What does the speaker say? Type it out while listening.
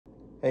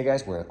Hey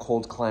guys, we're in a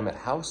cold climate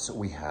house.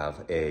 We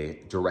have a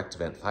direct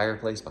vent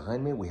fireplace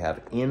behind me. We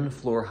have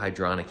in-floor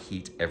hydronic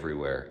heat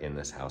everywhere in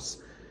this house.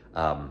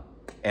 And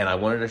I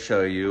wanted to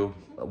show you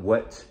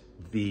what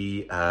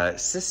the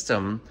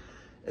system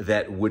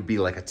that would be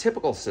like a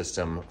typical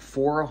system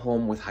for a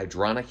home with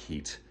hydronic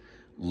heat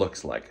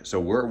looks like. So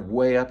we're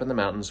way up in the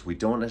mountains. We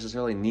don't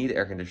necessarily need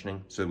air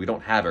conditioning, so we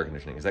don't have air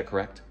conditioning. Is that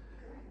correct?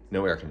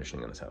 No air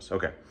conditioning in this house,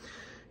 okay.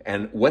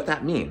 And what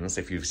that means,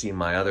 if you've seen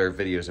my other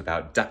videos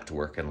about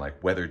ductwork and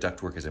like whether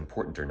ductwork is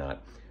important or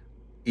not,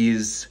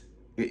 is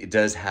it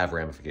does have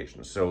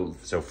ramifications. So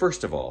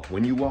first of all,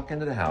 when you walk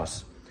into the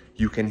house,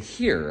 you can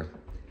hear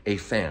a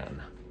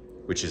fan,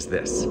 which is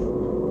this.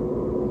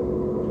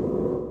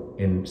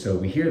 And so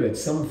we hear that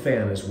some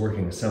fan is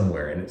working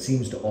somewhere, and it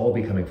seems to all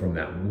be coming from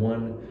that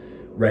one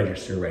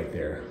register right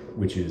there,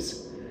 which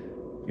is,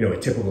 you know, a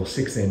typical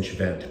 6-inch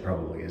vent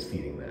probably is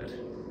feeding that.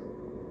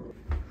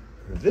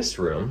 This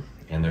room,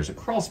 and there's a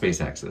crawl space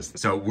access.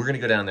 So we're gonna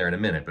go down there in a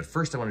minute, but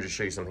first I wanted to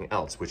show you something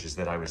else, which is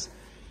that I was,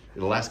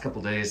 the last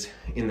couple days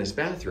in this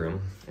bathroom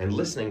and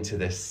listening to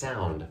this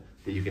sound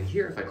that you can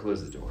hear if I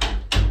close the door.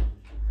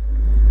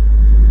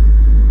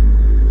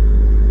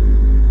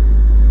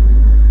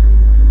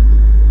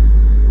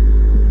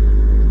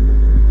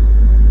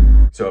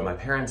 So at my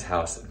parents'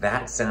 house,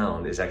 that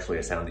sound is actually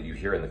a sound that you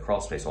hear in the crawl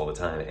space all the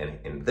time. And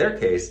in their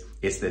case,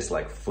 it's this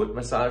like foot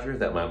massager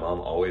that my mom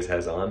always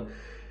has on.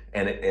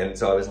 And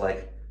so I was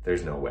like,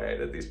 there's no way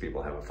that these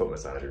people have a foot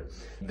massager.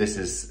 This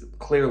is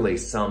clearly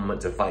some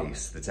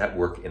device that's at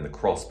work in the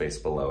crawl space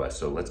below us.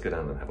 So let's go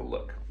down and have a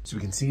look. So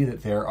we can see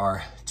that there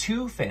are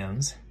 2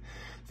 fans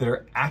that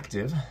are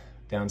active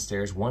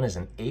downstairs. One is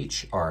an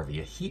ERV,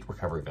 a heat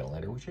recovery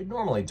ventilator, which I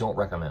normally don't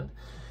recommend,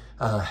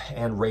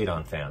 and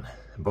radon fan.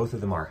 Both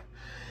of them are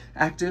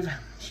active.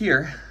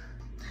 Here,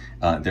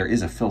 there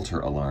is a filter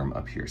alarm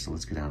up here. So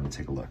let's go down and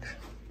take a look.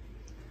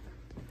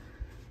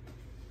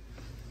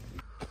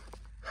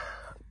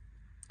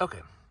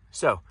 Okay,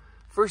 so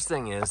first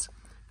thing is,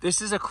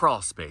 this is a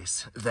crawl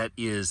space that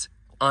is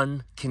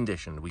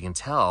unconditioned. We can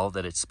tell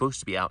that it's supposed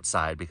to be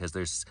outside because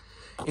there's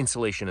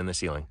insulation in the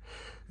ceiling.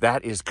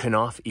 That is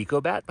Knauf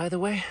EcoBat, by the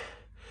way.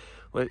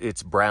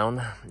 It's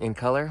brown in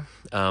color.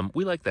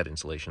 We like that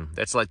insulation.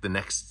 That's like the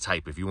next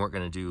type. If you weren't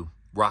gonna do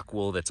rock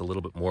wool, that's a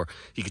little bit more,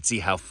 you can see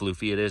how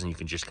floofy it is and you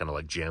can just kind of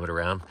like jam it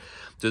around.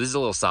 So this is a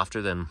little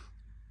softer than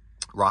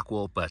rock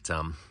wool, but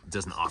it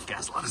doesn't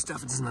off-gas a lot of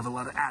stuff. It doesn't have a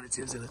lot of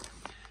additives in it.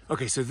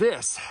 Okay, so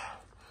this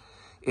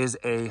is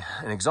an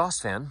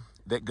exhaust fan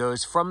that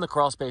goes from the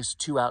crawl space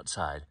to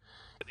outside.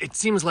 It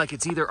seems like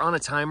it's either on a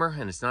timer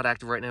and it's not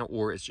active right now,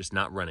 or it's just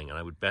not running. And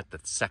I would bet the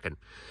second,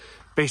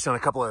 based on a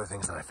couple other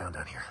things that I found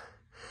down here.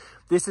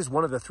 This is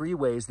one of the 3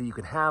 ways that you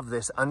can have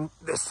this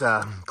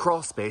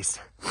crawl space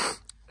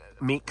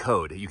meet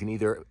code. You can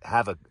either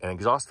have an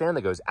exhaust fan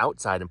that goes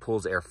outside and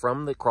pulls air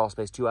from the crawl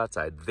space to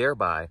outside,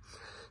 thereby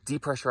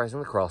depressurizing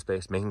the crawl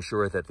space, making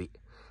sure that the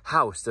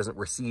house doesn't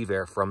receive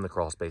air from the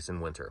crawl space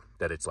in winter,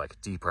 that it's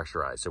like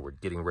depressurized. So we're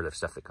getting rid of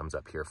stuff that comes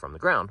up here from the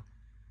ground,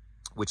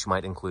 which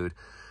might include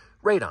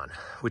radon,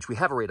 which we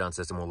have a radon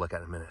system we'll look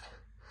at in a minute.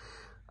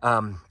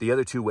 The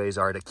other 2 ways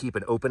are to keep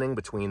an opening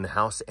between the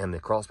house and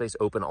the crawl space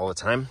open all the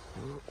time,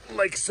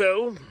 like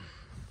so,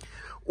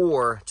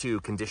 or to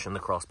condition the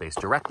crawl space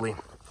directly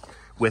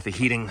with a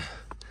heating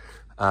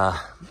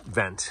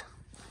vent.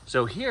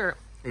 So here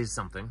is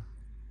something,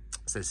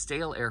 it says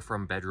stale air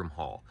from bedroom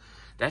hall.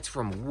 That's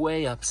from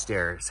way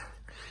upstairs.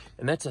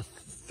 And that's a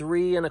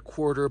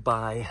 3¼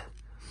 by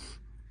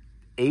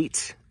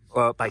 8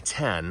 by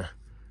 10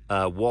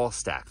 wall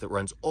stack that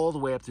runs all the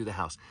way up through the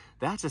house.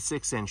 That's a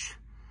 6-inch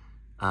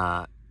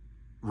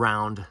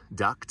round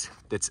duct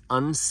that's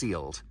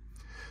unsealed.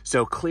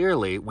 So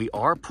clearly we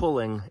are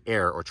pulling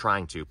air, or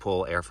trying to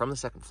pull air from the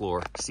 2nd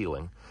floor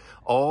ceiling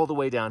all the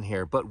way down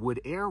here. But would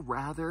air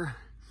rather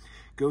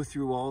go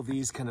through all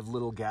these kind of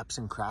little gaps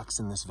and cracks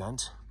in this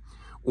vent,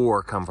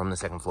 or come from the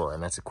 2nd floor?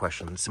 And that's a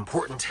question that's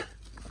important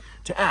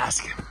to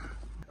ask.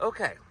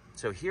 Okay,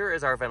 so here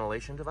is our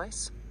ventilation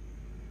device.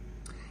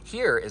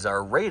 Here is our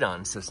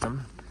radon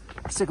system.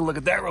 Let's take a look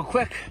at that real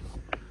quick.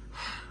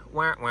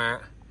 Wah, wah.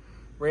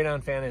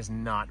 Radon fan is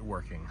not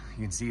working.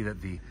 You can see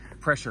that the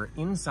pressure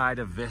inside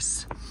of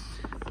this,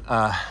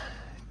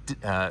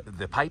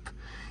 the pipe,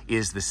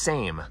 is the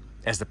same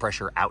as the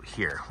pressure out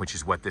here, which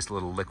is what this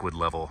little liquid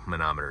level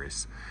manometer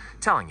is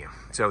telling you.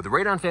 So the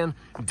radon fan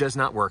does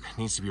not work,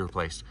 needs to be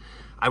replaced.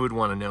 I would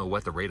want to know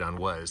what the radon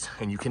was,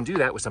 and you can do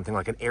that with something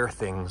like an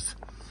AirThings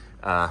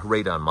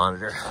radon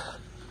monitor.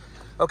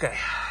 Okay,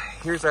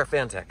 here's our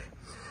Fantech.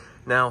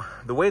 Now,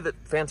 the way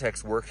that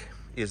Fantechs work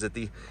is that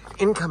the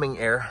incoming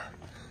air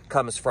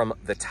comes from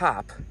the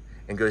top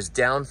and goes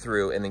down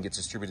through and then gets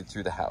distributed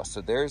through the house.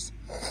 So there's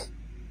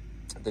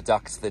the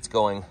ducts that's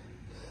going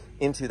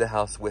into the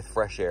house with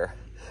fresh air,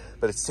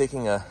 but it's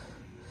taking a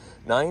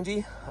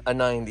 90, a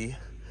 90,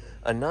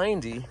 a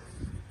 90,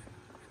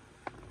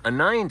 a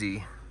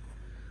 90,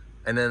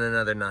 and then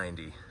another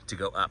 90 to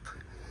go up.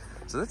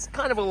 So that's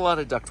kind of a lot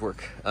of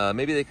ductwork.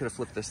 Maybe they could have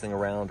flipped this thing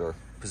around or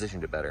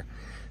positioned it better.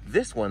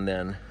 This one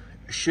then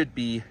should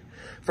be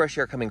fresh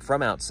air coming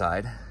from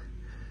outside.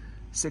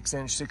 6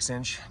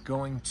 inch,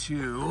 going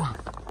to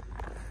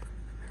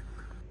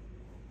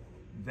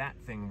that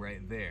thing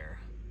right there,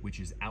 which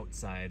is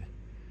outside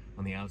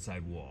on the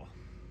outside wall.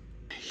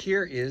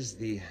 Here is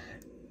the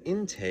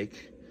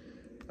intake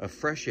of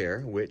fresh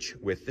air, which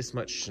with this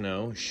much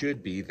snow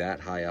should be that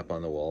high up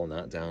on the wall,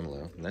 not down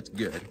low, and that's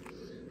good.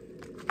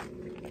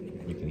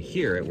 You can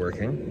hear it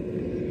working.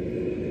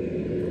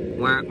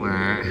 Wah,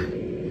 wah.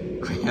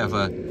 We have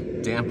a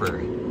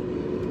damper.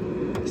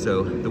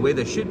 So the way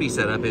this should be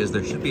set up is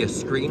there should be a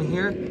screen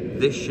here.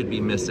 This should be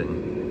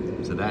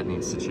missing. So that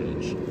needs to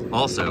change.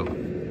 Also,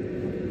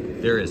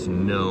 there is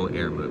no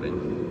air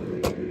moving.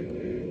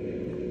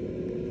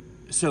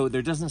 So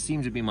there doesn't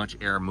seem to be much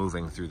air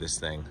moving through this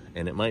thing.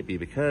 And it might be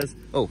because,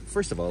 oh,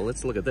 first of all,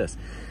 let's look at this.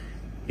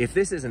 If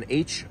this is an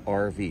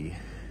HRV,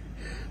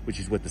 which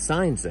is what the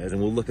sign says,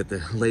 and we'll look at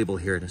the label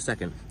here in a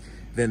second,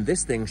 then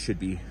this thing should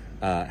be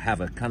have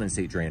a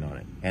condensate drain on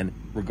it. And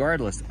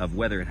regardless of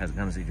whether it has a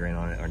condensate drain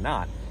on it or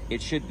not,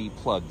 it should be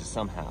plugged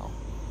somehow.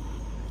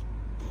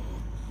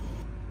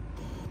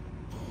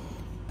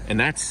 And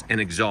that's an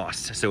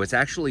exhaust. So it's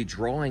actually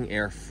drawing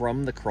air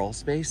from the crawl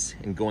space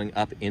and going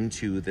up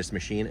into this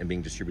machine and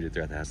being distributed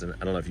throughout the house. And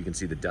I don't know if you can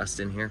see the dust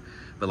in here,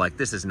 but like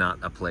this is not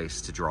a place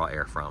to draw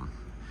air from.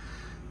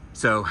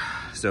 So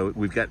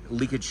we've got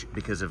leakage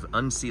because of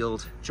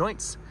unsealed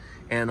joints,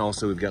 and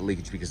also we've got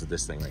leakage because of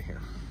this thing right here.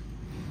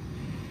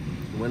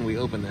 When we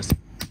open this,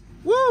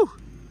 woo!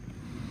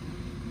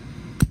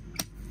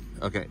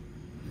 Okay.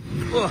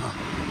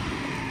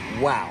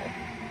 Ugh. Wow.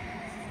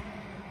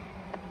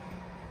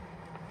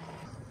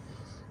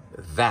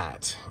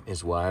 That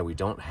is why we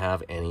don't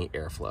have any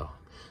airflow.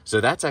 So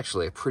that's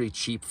actually a pretty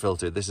cheap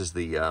filter. This is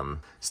the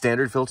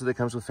standard filter that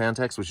comes with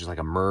Fantex, which is like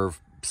a MERV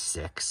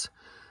 6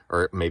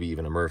 or maybe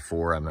even a MERV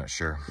 4, I'm not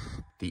sure.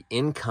 The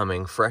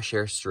incoming fresh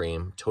air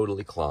stream,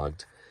 totally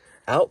clogged.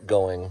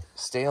 Outgoing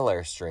stale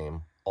air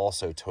stream,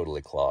 also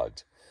totally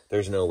clogged.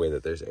 There's no way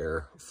that there's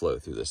air flow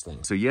through this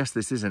thing. So yes,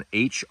 this is an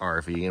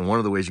HRV, and one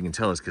of the ways you can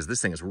tell is because this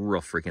thing is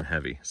real freaking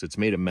heavy. So it's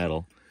made of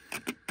metal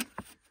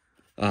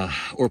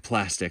or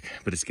plastic,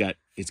 but it's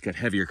got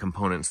heavier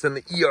components than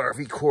the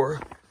ERV core.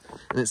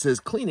 And it says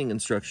cleaning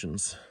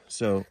instructions.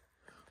 So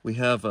we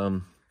have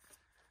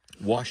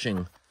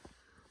washing,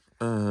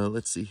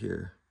 let's see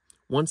here,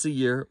 once a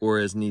year or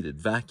as needed,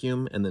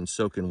 vacuum and then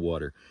soak in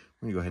water.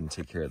 I'm gonna go ahead and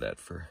take care of that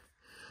for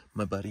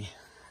my buddy.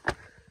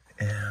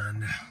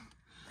 And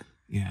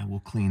yeah, we'll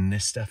clean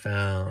this stuff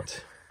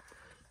out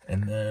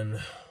and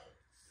then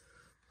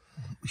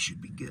we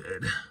should be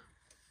good.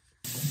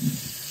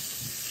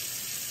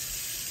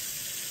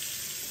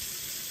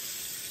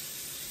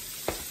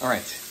 All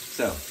right,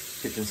 so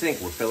kitchen sink,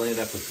 we're filling it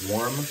up with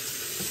warm,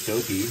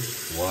 soapy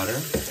water.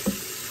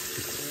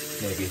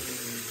 Maybe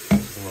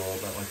a little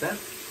bit like that.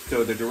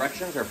 So the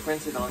directions are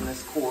printed on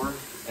this core,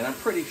 and I'm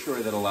pretty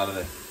sure that a lot of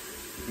the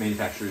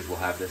manufacturers will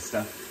have this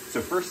stuff.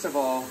 So first of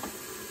all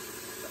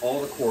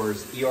the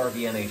cores,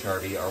 ERV and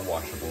HRV, are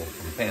washable,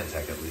 from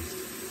Fantech at least.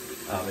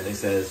 And it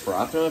says for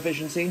optimum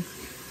efficiency,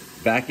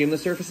 vacuum the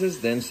surfaces,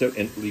 then so,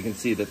 and you can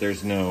see that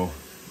there's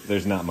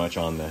not much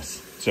on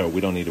this. So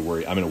we don't need to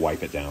worry. I'm gonna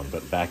wipe it down,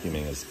 but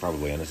vacuuming is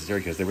probably unnecessary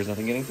because there was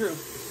nothing getting through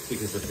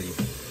because of the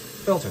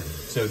filter.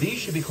 So these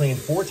should be cleaned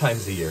 4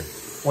 times a year,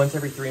 once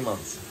every 3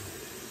 months,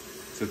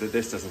 so that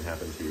this doesn't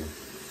happen to you.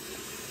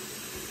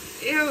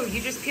 Ew, you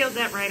just peeled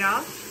that right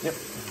off? Yep.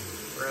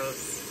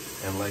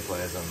 Gross. And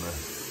likewise on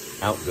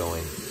the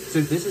outgoing. So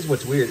this is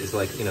what's weird is,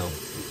 like, you know,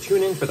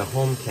 tune in for the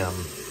Home Chem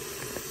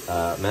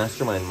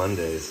Mastermind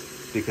Mondays,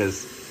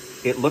 because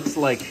it looks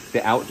like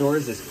the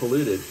outdoors is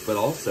polluted, but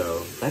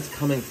also that's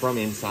coming from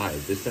inside.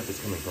 This stuff is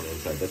coming from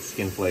inside. That's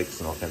skin flakes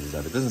and all kinds of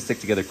stuff. It doesn't stick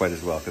together quite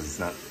as well because it's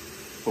not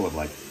full of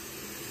like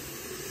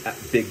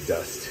big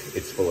dust.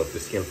 It's full of the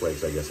skin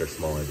flakes, I guess, are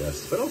smaller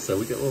dust. But also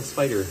we get little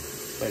spider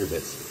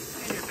bits.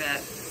 Spider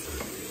bit.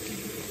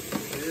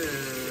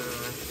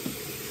 Ooh.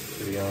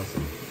 Pretty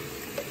awesome.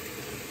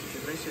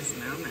 Delicious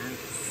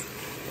moments.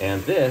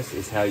 And this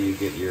is how you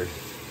get your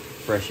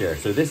fresh air.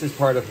 So this is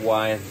part of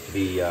why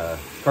the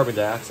carbon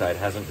dioxide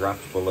hasn't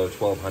dropped below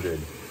 1200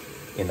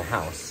 in the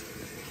house.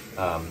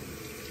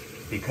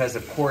 Because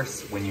of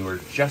course, when you were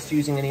just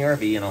using an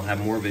ERV, and I'll have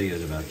more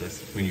videos about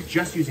this, when you're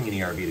just using an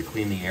ERV to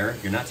clean the air,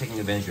 you're not taking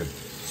advantage of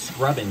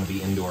scrubbing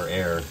the indoor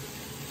air.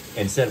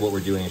 Instead, what we're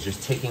doing is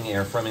just taking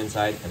air from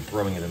inside and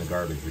throwing it in the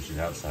garbage, which is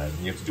outside. And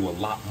you have to do a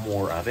lot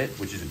more of it,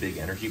 which is a big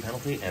energy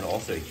penalty and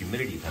also a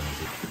humidity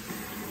penalty.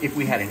 If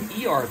we had an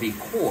ERV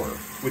core,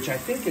 which I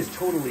think is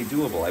totally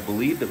doable, I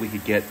believe that we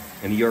could get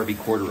an ERV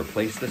core to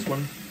replace this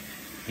one.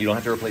 You don't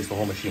have to replace the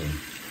whole machine.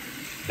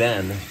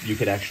 Then you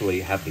could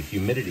actually have the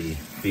humidity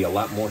be a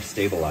lot more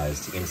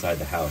stabilized inside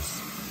the house.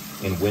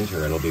 In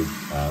winter, it'll be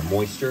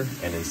moisture,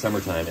 and in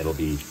summertime, it'll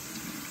be,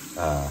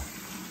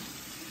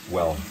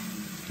 well,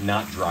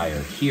 not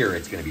drier. Here,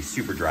 it's gonna be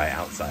super dry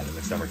outside in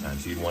the summertime,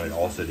 so you'd want it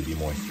also to be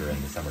moisture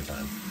in the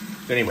summertime.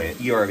 So anyway, an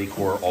ERV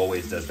core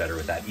always does better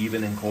with that,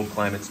 even in cold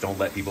climates. Don't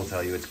let people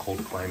tell you it's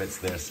cold climates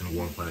this and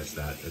warm climates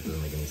that. It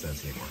doesn't make any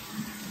sense anymore.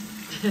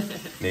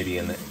 Maybe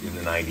in the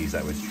 90s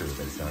that was true,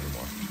 but it's not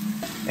anymore.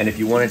 And if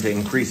you wanted to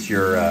increase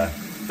your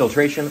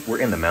filtration, we're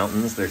in the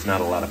mountains. There's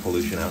not a lot of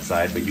pollution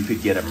outside, but you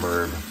could get a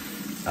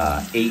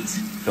MERV 8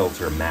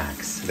 filter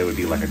max. That would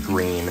be like a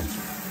green,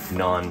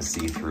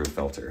 non-see-through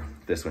filter.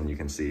 This one you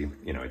can see,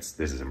 you know, this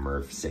is a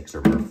MERV 6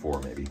 or MERV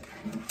 4 maybe.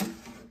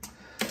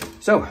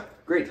 So,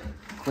 great.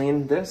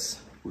 Clean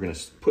this. We're gonna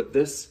put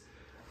this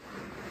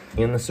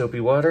in the soapy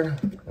water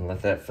and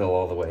let that fill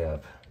all the way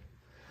up.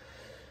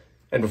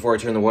 And before I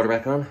turn the water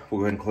back on,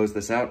 we'll go ahead and close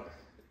this out.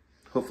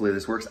 Hopefully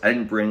this works.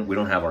 We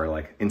don't have our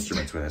like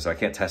instruments with us, so I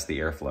can't test the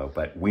airflow,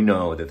 but we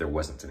know that there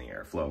wasn't any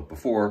airflow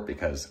before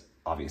because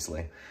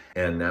obviously.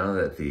 And now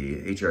that the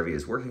HRV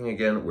is working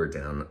again, we're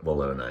down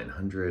below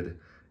 900.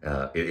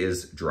 It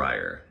is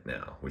drier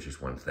now, which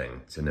is one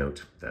thing to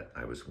note that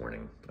I was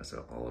warning us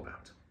all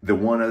about. The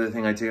one other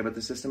thing I'd say about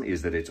the system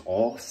is that it's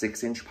all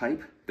 6-inch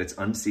pipe that's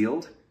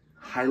unsealed.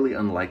 Highly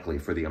unlikely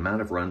for the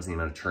amount of runs and the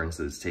amount of turns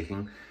that it's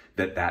taking,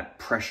 that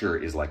pressure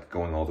is like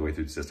going all the way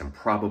through the system.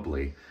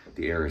 Probably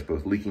the air is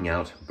both leaking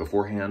out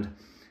beforehand,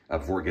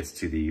 before it gets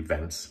to the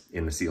vents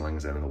in the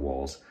ceilings and in the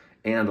walls.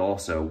 And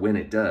also when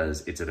it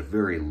does, it's at a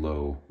very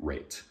low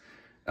rate,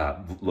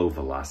 low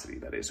velocity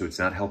that is. So it's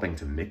not helping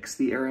to mix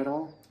the air at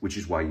all, which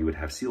is why you would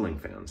have ceiling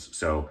fans.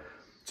 So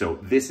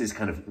this is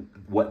kind of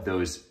what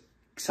those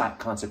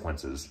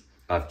consequences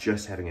of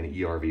just having an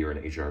ERV or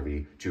an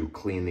HRV to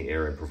clean the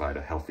air and provide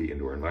a healthy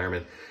indoor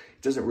environment.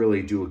 It doesn't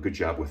really do a good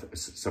job with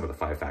some of the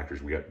 5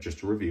 factors we got just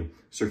to review.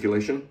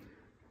 Circulation,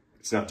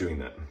 it's not doing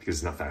that because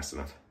it's not fast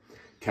enough.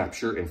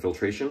 Capture and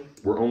filtration,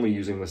 we're only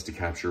using this to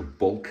capture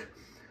bulk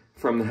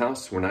from the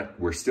house.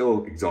 We're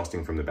still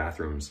exhausting from the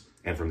bathrooms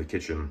and from the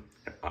kitchen,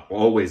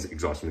 always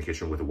exhausting the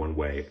kitchen with a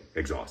one-way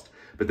exhaust,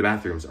 but the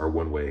bathrooms are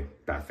one-way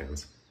bath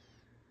fans.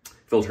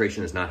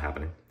 Filtration is not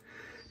happening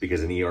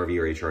because an ERV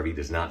or HRV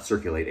does not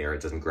circulate air.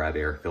 It doesn't grab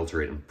air,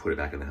 filter it, and put it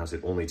back in the house.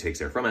 It only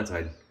takes air from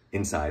outside,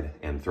 inside,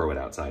 and throw it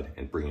outside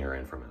and bring air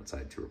in from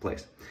outside to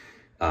replace.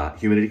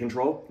 Humidity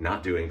control,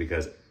 not doing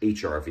because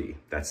HRV,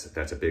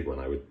 that's a big one.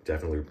 I would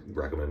definitely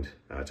recommend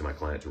to my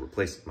client to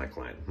replace,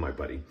 my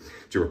buddy,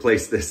 to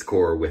replace this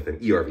core with an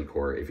ERV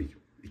core if he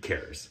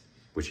cares,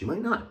 which he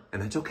might not,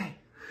 and that's okay.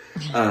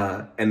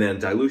 And then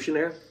dilution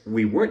air,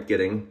 we weren't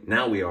getting,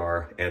 now we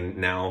are, and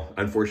now,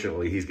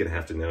 unfortunately, he's gonna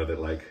have to know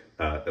that like,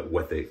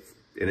 what the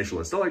initial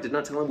installer did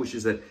not tell him, which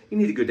is that you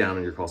need to go down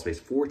in your crawlspace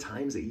 4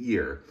 times a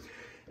year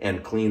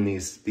and clean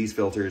these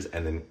filters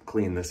and then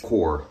clean this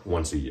core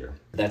once a year.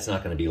 That's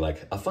not gonna be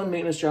like a fun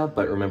maintenance job,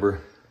 but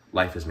remember,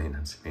 life is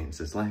maintenance.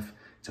 Maintenance is life,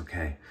 it's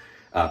okay.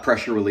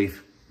 Pressure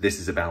relief, this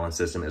is a balanced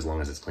system. As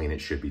long as it's clean, it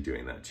should be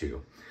doing that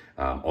too.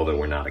 Although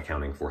we're not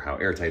accounting for how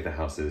airtight the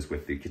house is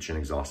with the kitchen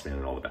exhaust fan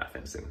and all the bath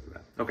fans, things like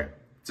that. Okay,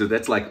 so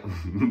that's like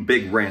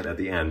big rant at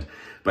the end,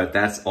 but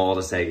that's all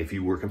to say, if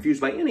you were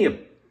confused by any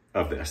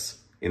of this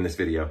in this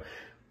video,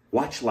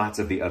 watch lots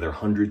of the other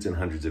hundreds and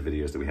hundreds of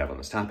videos that we have on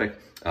this topic.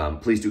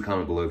 Please do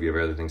comment below if you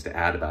have other things to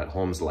add about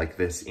homes like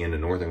this in a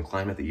northern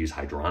climate that use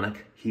hydronic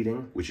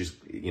heating, which is,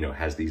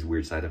 has these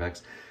weird side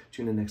effects.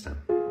 Tune in next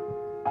time.